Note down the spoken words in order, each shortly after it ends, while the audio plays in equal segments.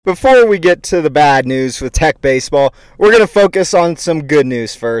before we get to the bad news with Tech baseball, we're going to focus on some good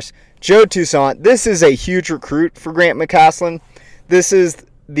news first. Joe Toussaint, this is a huge recruit for Grant McCasland. This is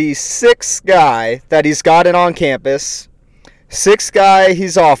the sixth guy that he's gotten on campus. Sixth guy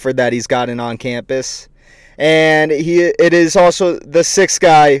he's offered that he's gotten on campus. And it is also the sixth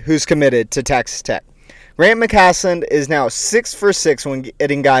guy who's committed to Texas Tech. Grant McCasland is now 6 for 6 when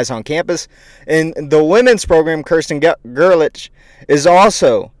getting guys on campus. In the women's program, Kirsten Gerlich is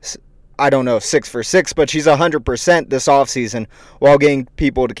also, 6 for 6, but she's 100% this offseason while getting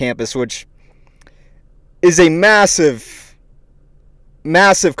people to campus, which is a massive,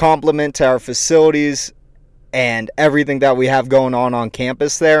 massive compliment to our facilities and everything that we have going on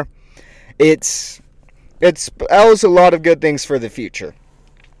campus there. It spells a lot of good things for the future.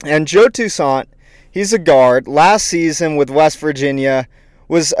 And Joe Toussaint, he's a guard. Last season with West Virginia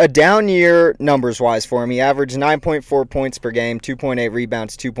was a down year numbers-wise for him. He averaged 9.4 points per game, 2.8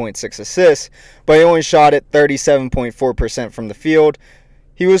 rebounds, 2.6 assists, but he only shot at 37.4% from the field.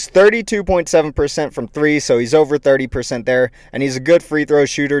 He was 32.7% from three, so he's over 30% there, and he's a good free throw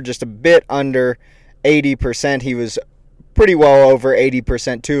shooter, just a bit under 80%. He was pretty well over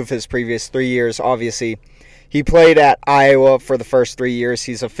 80% 2 of his previous 3 years, obviously. He played at Iowa for the first 3 years.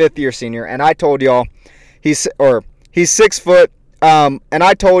 He's a fifth-year senior, and I told y'all he's 6 foot. And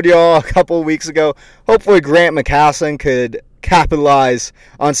I told y'all a couple of weeks ago, hopefully Grant McCasland could capitalize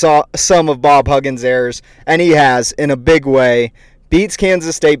on some of Bob Huggins' errors, and he has in a big way. Beats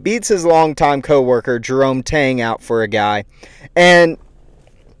Kansas State, beats his longtime co-worker Jerome Tang out for a guy, and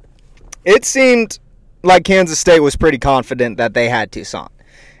it seemed like Kansas State was pretty confident that they had Toussaint.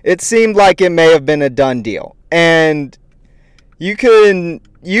 It seemed like it may have been a done deal. And you can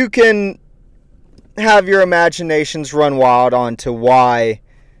have your imaginations run wild onto why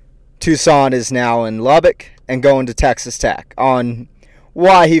Toussaint is now in Lubbock and going to Texas Tech, on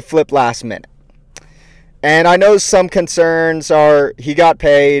why he flipped last minute. And I know some concerns are he got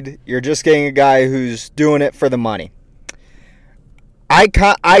paid, you're just getting a guy who's doing it for the money. I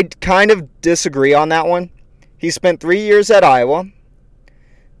kind of disagree on that one. He spent 3 years at Iowa.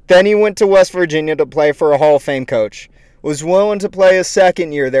 Then he went to West Virginia to play for a Hall of Fame coach. Was willing to play a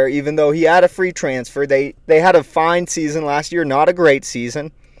second year there, even though he had a free transfer. They had a fine season last year, not a great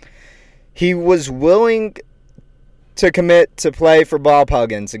season. He was willing to commit to play for Bob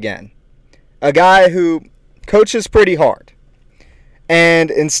Huggins again. A guy who coaches pretty hard. And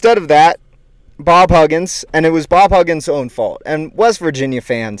instead of that, Bob Huggins, and it was Bob Huggins' own fault. And West Virginia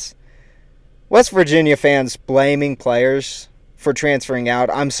fans blaming players for transferring out,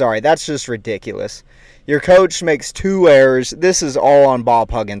 I'm sorry, that's just ridiculous. Your coach makes 2 errors. This is all on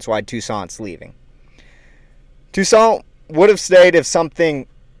Bob Huggins why Toussaint's leaving. Toussaint would have stayed if something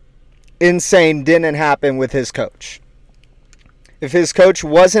insane didn't happen with his coach. If his coach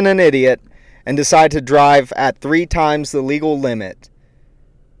wasn't an idiot and decided to drive at 3 times the legal limit,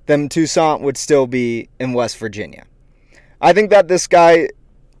 then Toussaint would still be in West Virginia. I think that this guy,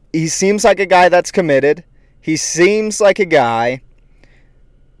 he seems like a guy that's committed. He seems like a guy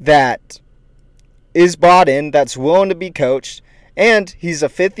that is bought in, that's willing to be coached, and he's a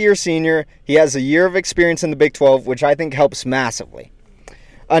 5th-year senior. He has a year of experience in the Big 12, which I think helps massively.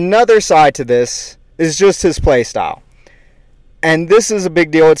 Another side to this is just his play style. And this is a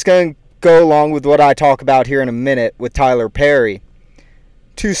big deal. It's going to go along with what I talk about here in a minute with Tyler Perry.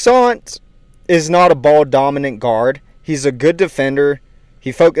 Toussaint is not a ball-dominant guard. He's a good defender.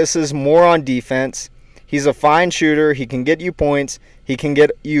 He focuses more on defense. He's a fine shooter. He can get you points.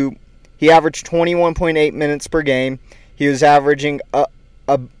 He averaged 21.8 minutes per game. He was averaging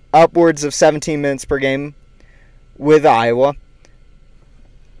upwards of 17 minutes per game with Iowa.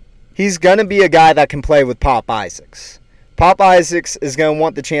 He's going to be a guy that can play with Pop Isaacs. Pop Isaacs is going to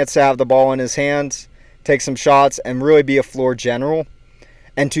want the chance to have the ball in his hands, take some shots, and really be a floor general.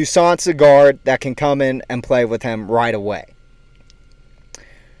 And Toussaint's a guard that can come in and play with him right away.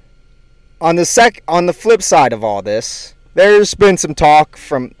 On the flip side of all this, there's been some talk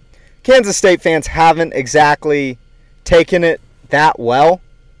from Kansas State fans haven't exactly taken it that well.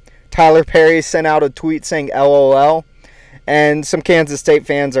 Tyler Perry sent out a tweet saying LOL, and some Kansas State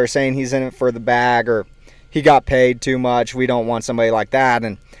fans are saying he's in it for the bag or he got paid too much. We don't want somebody like that.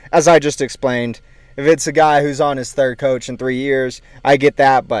 And as I just explained, if it's a guy who's on his 3rd coach in 3 years, I get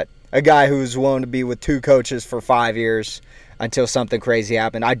that, but a guy who's willing to be with 2 coaches for 5 years until something crazy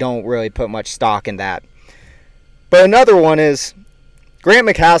happened, I don't really put much stock in that. But another one is Grant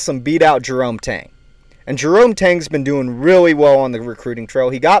McCasland beat out Jerome Tang. And Jerome Tang's been doing really well on the recruiting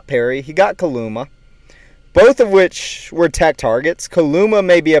trail. He got Perry, he got Kaluma, both of which were Tech targets. Kaluma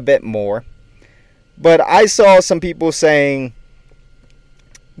maybe a bit more. But I saw some people saying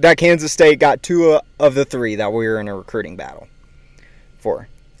that Kansas State got 2 of the 3 that we were in a recruiting battle for.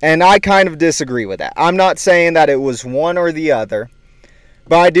 And I kind of disagree with that. I'm not saying that it was one or the other,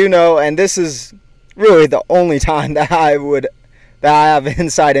 but I do know, and this is really the only time that I have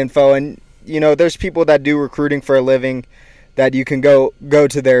inside info. And there's people that do recruiting for a living that you can go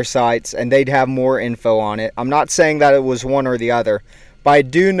to their sites and they'd have more info on it. I'm not saying that it was one or the other, but I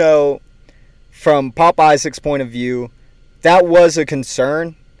do know from Pop Isaac's point of view, that was a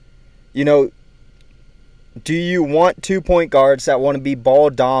concern. Do you want 2 point guards that want to be ball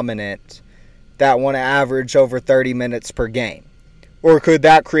dominant, that want to average over 30 minutes per game? Or could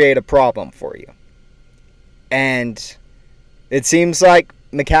that create a problem for you? And it seems like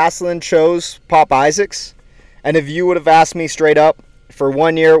McCasland chose Pop Isaacs. And if you would have asked me straight up, for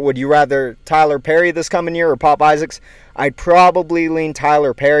 1 year, would you rather Tyler Perry this coming year or Pop Isaacs? I'd probably lean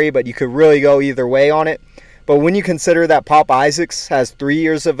Tyler Perry, but you could really go either way on it. But when you consider that Pop Isaacs has 3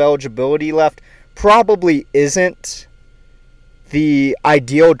 years of eligibility left, probably isn't the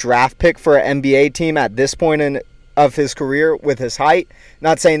ideal draft pick for an NBA team at this point of his career with his height.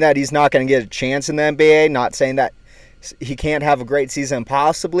 Not saying that he's not going to get a chance in the NBA. Not saying that he can't have a great season and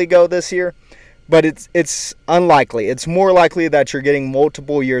possibly go this year. But it's unlikely. It's more likely that you're getting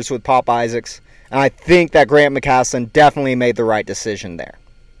multiple years with Pop Isaacs. And I think that Grant McCasland definitely made the right decision there.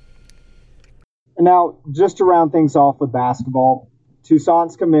 Now, just to round things off with basketball,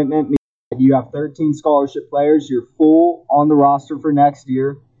 Toussaint's commitment means that you have 13 scholarship players. You're full on the roster for next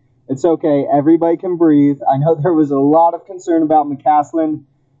year. It's okay. Everybody can breathe. I know there was a lot of concern about McCasland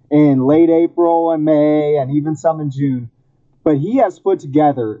in late April and May and even some in June. But he has put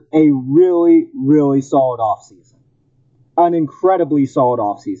together a really, really solid offseason. An incredibly solid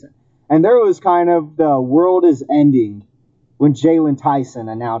offseason. And there was kind of the world is ending when Joe Toussaint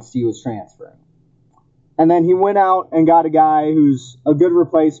announced he was transferring. And then he went out and got a guy who's a good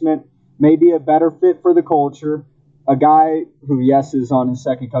replacement, maybe a better fit for the culture. A guy who, yes, is on his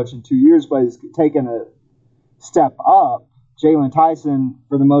second coach in 2 years, but has taken a step up. Joe Toussaint,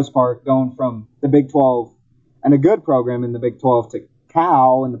 for the most part, going from the Big 12 and a good program in the Big 12 to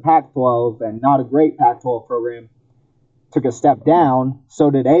Cal in the Pac-12 and not a great Pac-12 program, took a step down. So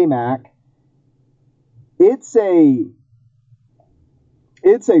did AMAC. It's a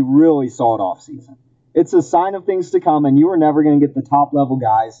really solid offseason. It's a sign of things to come, and you were never going to get the top-level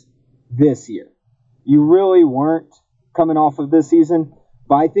guys this year. You really weren't coming off of this season,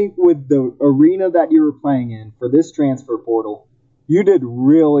 but I think with the arena that you were playing in for this transfer portal, you did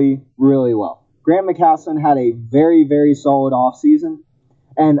really, really well. Grant McCasland had a very, very solid offseason,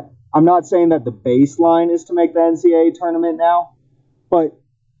 and I'm not saying that the baseline is to make the NCAA tournament now, but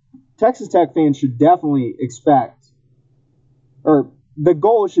Texas Tech fans should definitely expect, or the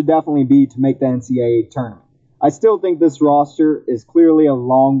goal should definitely be to make the NCAA tournament. I still think this roster is clearly a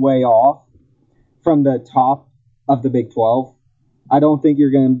long way off from the top of the Big 12. I don't think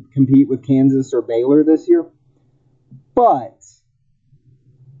you're going to compete with Kansas or Baylor this year, but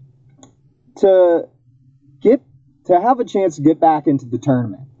to have a chance to get back into the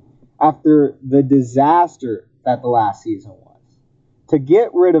tournament after the disaster that the last season was, to get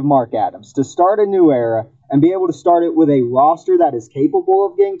rid of Mark Adams, to start a new era and be able to start it with a roster that is capable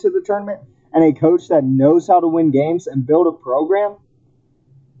of getting to the tournament and a coach that knows how to win games and build a program,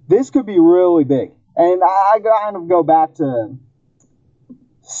 this could be really big. And I kind of go back to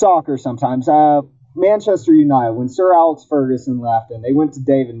soccer sometimes. Manchester United, when Sir Alex Ferguson left and they went to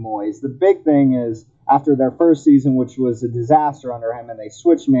David Moyes, the big thing is after their first season, which was a disaster under him, and they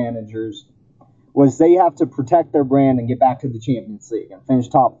switched managers, was they have to protect their brand and get back to the Champions League and finish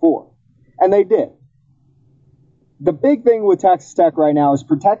top 4. And they did. The big thing with Texas Tech right now is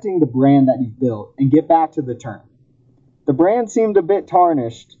protecting the brand that you've built and get back to the tournament. The brand seemed a bit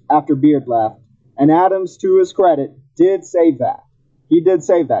tarnished after Beard left, and Adams, to his credit, did save that. He did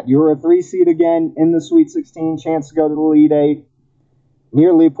save that. You were a 3 seed again in the Sweet 16, chance to go to the Elite 8.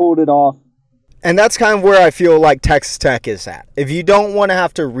 Nearly pulled it off. And that's kind of where I feel like Texas Tech is at. If you don't want to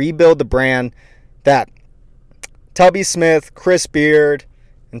have to rebuild the brand that Tubby Smith, Chris Beard,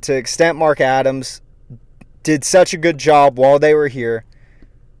 and to extent Mark Adams did such a good job while they were here,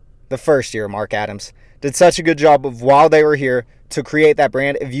 the first year Mark Adams did such a good job of while they were here to create that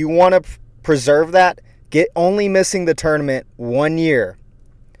brand. If you want to preserve that, get only missing the tournament 1 year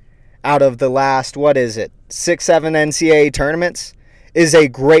out of the last, 6-7 NCAA tournaments is a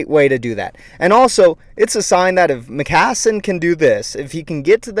great way to do that. And also, it's a sign that if McCasland can do this, if he can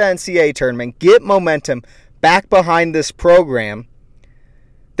get to the NCAA tournament, get momentum back behind this program,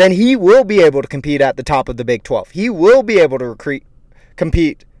 then he will be able to compete at the top of the Big 12. He will be able to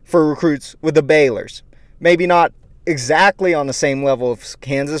compete for recruits with the Baylors. Maybe not exactly on the same level of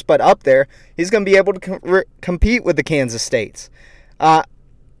Kansas, but up there. He's going to be able to compete with the Kansas States.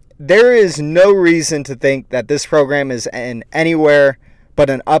 There is no reason to think that this program is in anywhere but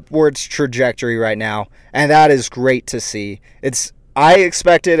an upwards trajectory right now, and that is great to see. I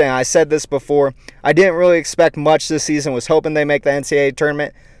expected, and I said this before, I didn't really expect much this season, was hoping they make the NCAA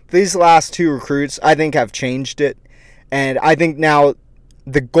tournament. These last two recruits, I think, have changed it, and I think now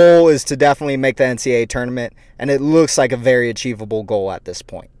the goal is to definitely make the NCAA tournament, and it looks like a very achievable goal at this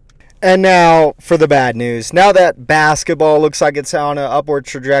point. And now for the bad news. Now that basketball looks like it's on an upward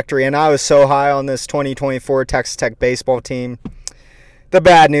trajectory, and I was so high on this 2024 Texas Tech baseball team, the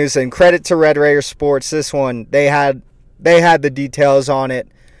bad news, and credit to Red Raider Sports, this one, they had the details on it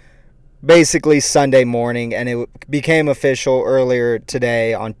basically Sunday morning, and it became official earlier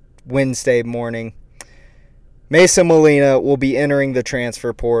today on Wednesday morning. Mason Molina will be entering the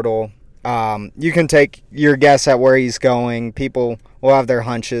transfer portal. You can take your guess at where he's going. People will have their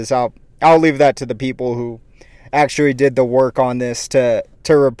hunches. I'll leave that to the people who actually did the work on this to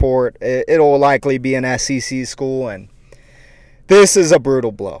report. It'll likely be an SEC school, and this is a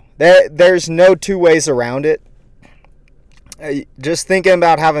brutal blow. There's no two ways around it. Just thinking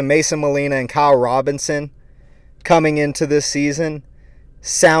about having Mason Molina and Kyle Robinson coming into this season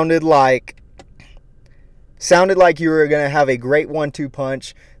sounded like you were going to have a great 1-2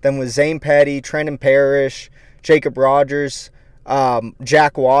 punch. Then with Zane Petty, Trenton Parrish, Jacob Rogers,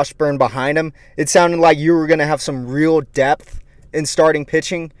 Jack Washburn behind him, it sounded like you were going to have some real depth in starting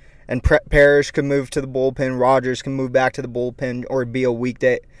pitching. And Parrish could move to the bullpen. Rogers can move back to the bullpen or be a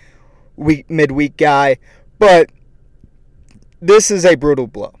midweek guy. But this is a brutal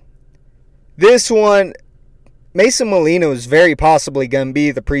blow. This one, Mason Molina was very possibly going to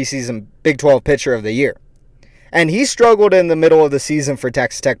be the preseason Big 12 pitcher of the year. And he struggled in the middle of the season for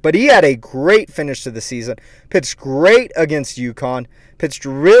Texas Tech, but he had a great finish to the season. Pitched great against UConn. Pitched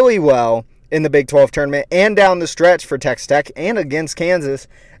really well in the Big 12 tournament and down the stretch for Texas Tech and against Kansas.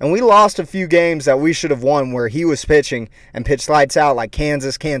 And we lost a few games that we should have won where he was pitching and pitched lights out, like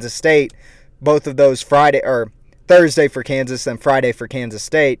Kansas State. Both of those Thursday for Kansas and Friday for Kansas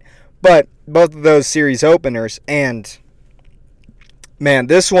State. But both of those series openers. And, man,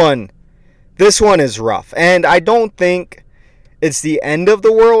 this one is rough. And I don't think it's the end of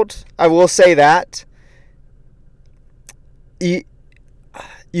the world. I will say that.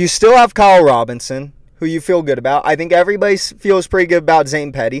 You still have Kyle Robinson, who you feel good about. I think everybody feels pretty good about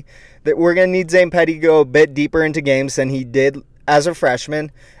Zane Petty. That we're going to need Zane Petty to go a bit deeper into games than he did as a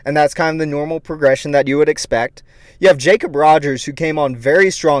freshman. And that's kind of the normal progression that you would expect. You have Jacob Rogers, who came on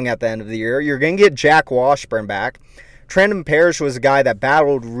very strong at the end of the year. You're going to get Jack Washburn back. Trenton Parrish was a guy that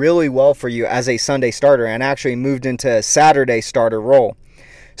battled really well for you as a Sunday starter and actually moved into a Saturday starter role.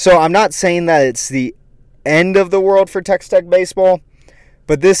 So I'm not saying that it's the end of the world for Texas Tech baseball,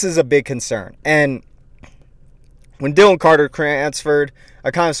 but this is a big concern. And when Dylan Carter transferred,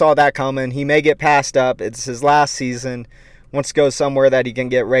 I kind of saw that coming. He may get passed up. It's his last season. Wants to go somewhere that he can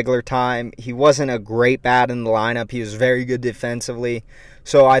get regular time. He wasn't a great bat in the lineup. He was very good defensively.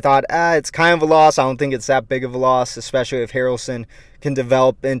 So I thought, it's kind of a loss. I don't think it's that big of a loss, especially if Harrelson can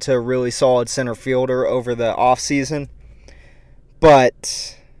develop into a really solid center fielder over the offseason.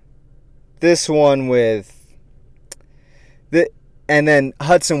 But this one and then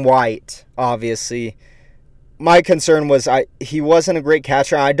Hudson White, obviously. My concern was he wasn't a great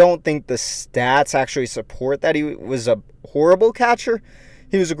catcher. I don't think the stats actually support that he was a horrible catcher.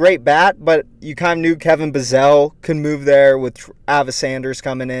 He was a great bat, but you kind of knew Kevin Bazell could move there with Avis Sanders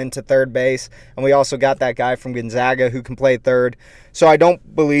coming in to third base. And we also got that guy from Gonzaga who can play third. So I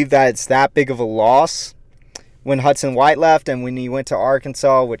don't believe that it's that big of a loss when Hudson White left and when he went to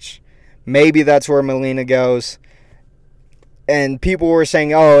Arkansas, which maybe that's where Molina goes. And people were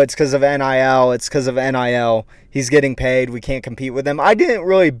saying, it's because of NIL. It's because of NIL. He's getting paid. We can't compete with him. I didn't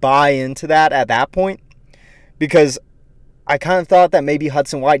really buy into that at that point because I kind of thought that maybe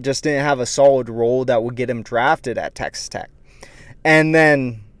Hudson White just didn't have a solid role that would get him drafted at Texas Tech. And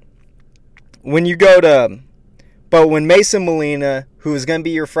then when Mason Molina, who is going to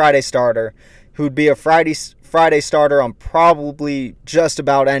be your Friday starter, who would be a Friday starter on probably just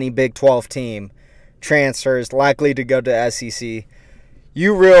about any Big 12 team, transfers likely to go to SEC,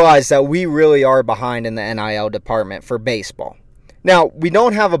 you realize that we really are behind in the NIL department for baseball. Now, we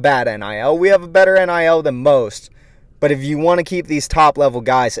don't have a bad NIL. We have a better NIL than most. But if you want to keep these top-level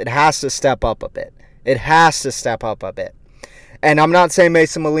guys, it has to step up a bit. And I'm not saying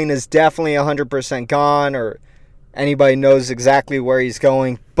Mason Molina is definitely 100% gone or anybody knows exactly where he's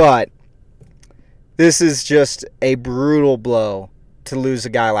going, but this is just a brutal blow to lose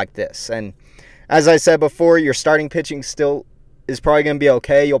a guy like this. And As I said before, your starting pitching still is probably going to be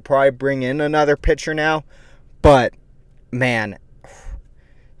okay. You'll probably bring in another pitcher now. But, man,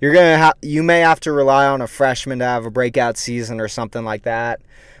 you may have to rely on a freshman to have a breakout season or something like that.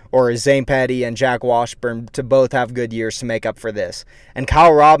 Or Zane Petty and Jack Washburn to both have good years to make up for this. And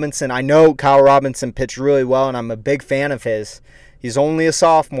Kyle Robinson, I know Kyle Robinson pitched really well, and I'm a big fan of his. He's only a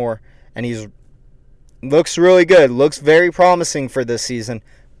sophomore, and he looks really good. Looks very promising for this season.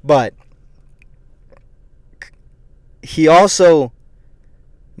 But Mason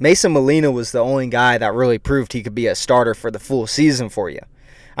Molina was the only guy that really proved he could be a starter for the full season for you.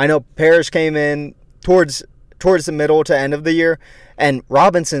 I know Parrish came in towards the middle to end of the year, and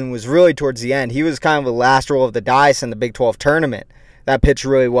Robinson was really towards the end. He was kind of the last roll of the dice in the Big 12 tournament. That pitched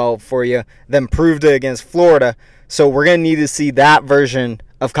really well for you, then proved it against Florida. So we're going to need to see that version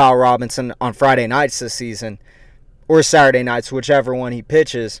of Kyle Robinson on Friday nights this season, or Saturday nights, whichever one he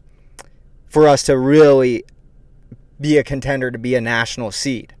pitches, for us to really be a contender to be a national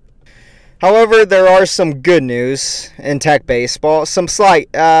seed. However, there are some good news in Tech baseball. Some slight.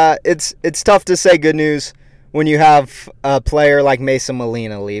 It's tough to say good news when you have a player like Mason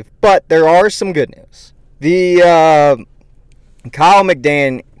Molina leave, but there are some good news. The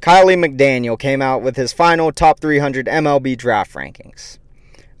Kylie McDaniel came out with his final top 300 MLB draft rankings.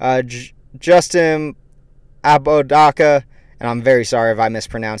 Justin Abodaka, and I'm very sorry if I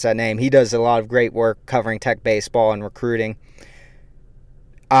mispronounced that name. He does a lot of great work covering Tech baseball and recruiting.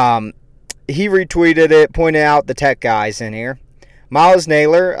 He retweeted it, pointed out the Tech guys in here. Miles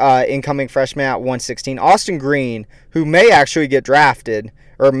Naylor, incoming freshman at 116. Austin Green, who may actually get drafted,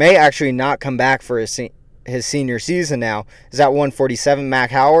 or may actually not come back for his senior season now, is at 147.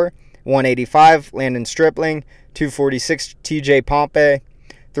 Mac Howard, 185. Landon Stripling, 246. TJ Pompey,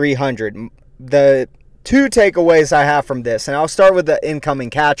 300. The two takeaways I have from this, and I'll start with the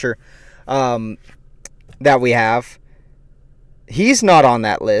incoming catcher that we have. He's not on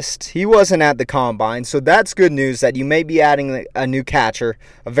that list. He wasn't at the combine, so that's good news that you may be adding a new catcher,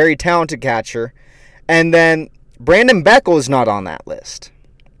 a very talented catcher. And then Brandon Beckel is not on that list,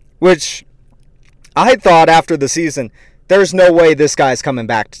 which I thought after the season, there's no way this guy's coming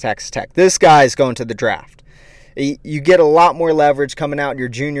back to Texas Tech. This guy's going to the draft. You get a lot more leverage coming out in your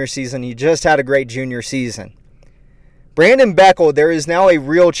junior season. You just had a great junior season. Brandon Beckel, there is now a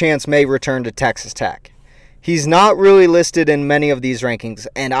real chance may return to Texas Tech. He's not really listed in many of these rankings,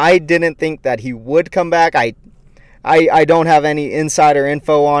 and I didn't think that he would come back. I don't have any insider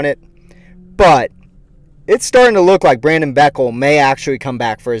info on it, but it's starting to look like Brandon Beckel may actually come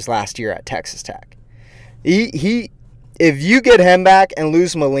back for his last year at Texas Tech. If you get him back and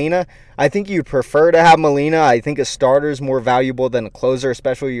lose Molina, I think you'd prefer to have Molina. I think a starter is more valuable than a closer,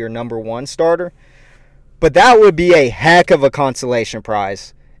 especially your number one starter. But that would be a heck of a consolation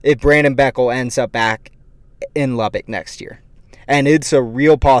prize if Brandon Beckel ends up back in Lubbock next year. And it's a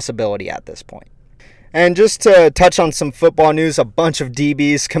real possibility at this point. And just to touch on some football news, a bunch of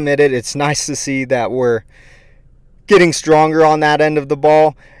DBs committed. It's nice to see that we're getting stronger on that end of the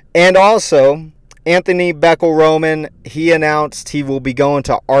ball. And also, Anthony Beckel-Roman, he announced he will be going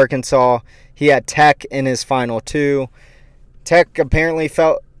to Arkansas. He had Tech in his final two. Tech apparently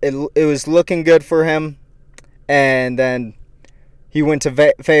felt it was looking good for him. And then he went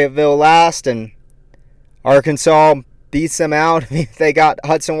to Fayetteville last, and Arkansas beats them out. They got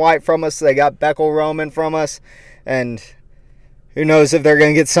Hudson White from us. They got Beckel-Roman from us. And who knows if they're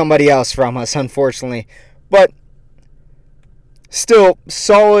going to get somebody else from us, unfortunately. But still,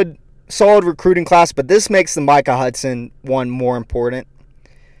 solid recruiting class. But this makes the Micah Hudson one more important.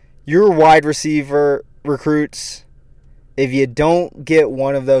 Your wide receiver recruits, if you don't get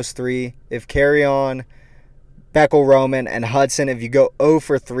one of those three, if Carry-On, Beckel-Roman, and Hudson, if you go 0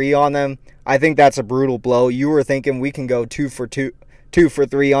 for 3 on them, I think that's a brutal blow. You were thinking we can go 2 for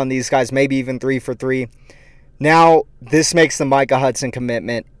 3 on these guys, maybe even 3 for 3. Now, this makes the Micah Hudson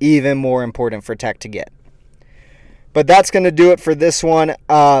commitment even more important for Tech to get. But that's going to do it for this one.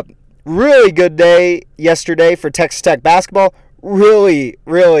 Really good day yesterday for Texas Tech basketball. Really,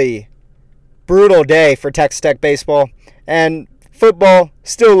 really brutal day for Texas Tech baseball. And football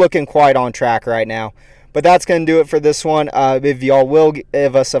still looking quite on track right now. But that's going to do it for this one. If y'all will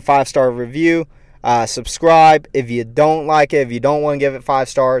give us a 5-star review, subscribe. If you don't like it, if you don't want to give it 5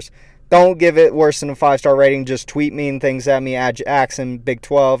 stars, don't give it worse than a 5-star rating. Just tweet mean things at me at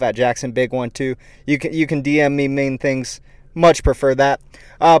JacksonBig12, at JacksonBig12. You can DM me mean things. Much prefer that.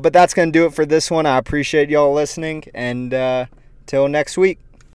 But that's going to do it for this one. I appreciate y'all listening. And till next week.